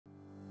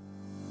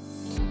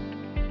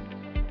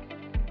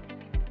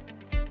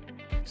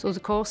So the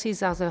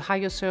courses are the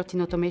higher cert in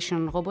Automation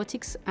and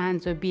Robotics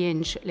and the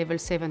BEng level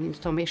 7 in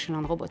Automation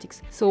and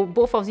Robotics. So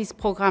both of these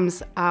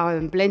programs are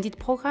blended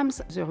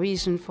programs. The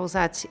reason for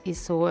that is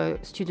so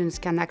students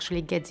can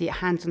actually get the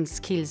hands-on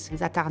skills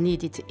that are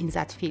needed in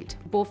that field.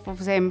 Both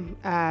of them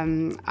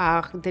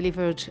are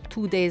delivered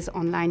 2 days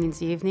online in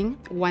the evening,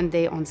 1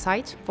 day on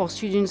site. For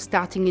students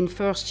starting in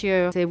first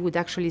year, they would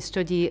actually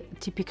study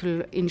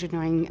typical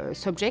engineering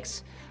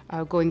subjects,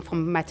 going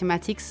from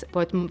mathematics,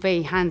 but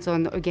very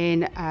hands-on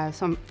again,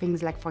 some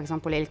things like, for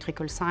example,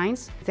 electrical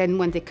science. Then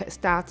when they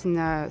start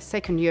in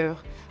second year,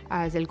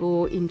 they'll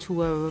go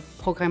into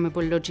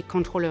programmable logic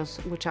controllers,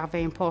 which are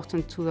very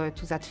important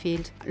to that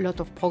field. A lot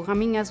of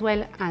programming as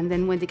well. And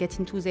then when they get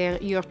into their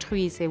year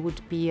 3, they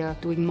would be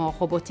doing more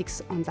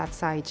robotics on that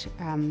side.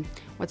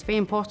 What's very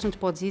important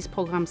about these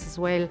programs as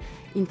well,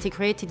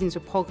 integrated in the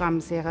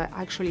programs, they're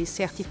actually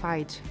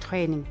certified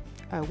training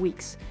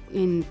weeks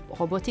in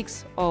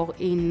robotics or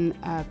in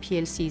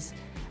PLCs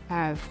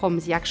from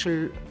the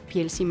actual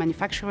PLC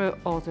manufacturer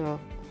or the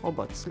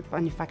robots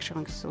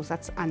manufacturing. So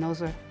that's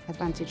another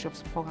advantage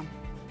of the program.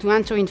 To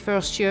enter in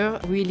first year,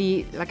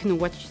 really,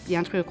 what the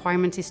entry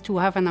requirement is to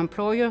have an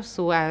employer,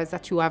 so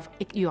that you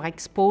are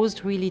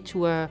exposed really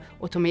to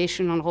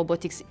automation and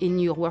robotics in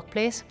your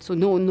workplace. So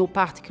no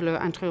particular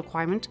entry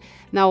requirement.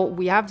 Now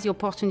we have the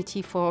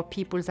opportunity for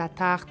people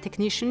that are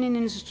technicians in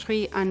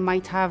industry and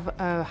might have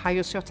a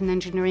higher cert in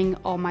engineering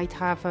or might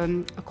have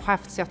a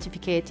craft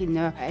certificate in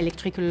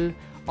electrical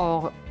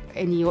or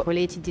any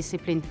related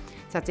discipline,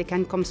 that they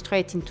can come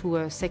straight into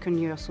a second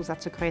year, so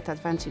that's a great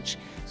advantage.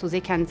 So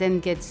they can then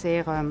get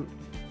their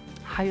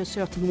higher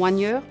cert in 1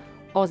 year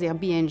or their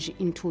BEng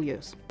in 2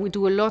 years. We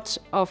do a lot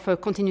of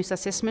continuous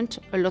assessment,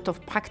 a lot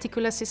of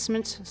practical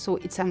assessment, so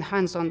it's a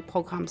hands-on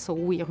program, so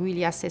we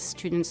really assess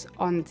students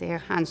on their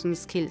hands-on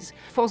skills.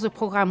 For the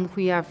program,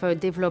 we have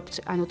developed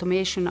an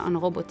automation and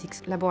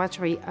robotics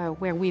laboratory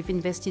where we've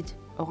invested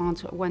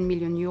around €1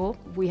 million.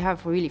 We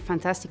have really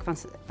fantastic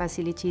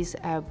facilities,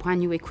 brand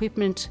new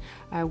equipment.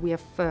 We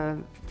have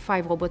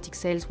 5 robotic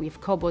cells, we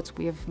have cobots,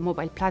 we have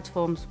mobile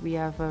platforms, we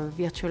have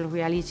virtual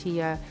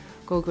reality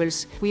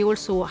goggles. We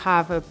also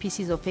have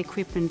pieces of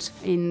equipment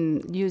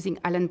in using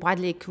Allen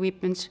Bradley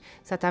equipment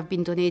that have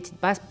been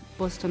donated by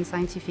Boston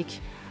Scientific.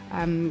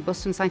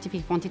 Boston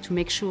Scientific wanted to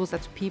make sure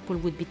that people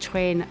would be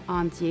trained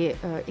on the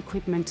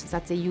equipment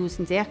that they use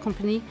in their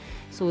company,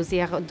 so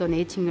they are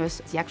donating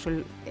us the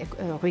actual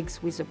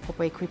rigs with the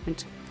proper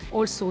equipment.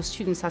 Also,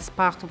 students as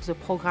part of the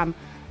program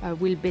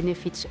will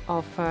benefit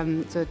of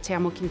the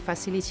thermo-king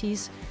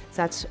facilities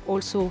that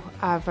also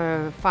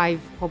have 5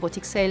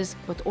 robotic cells,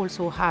 but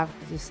also have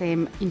the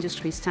same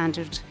industry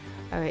standard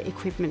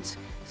equipment.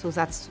 So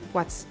that's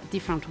what's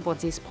different about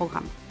this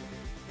program.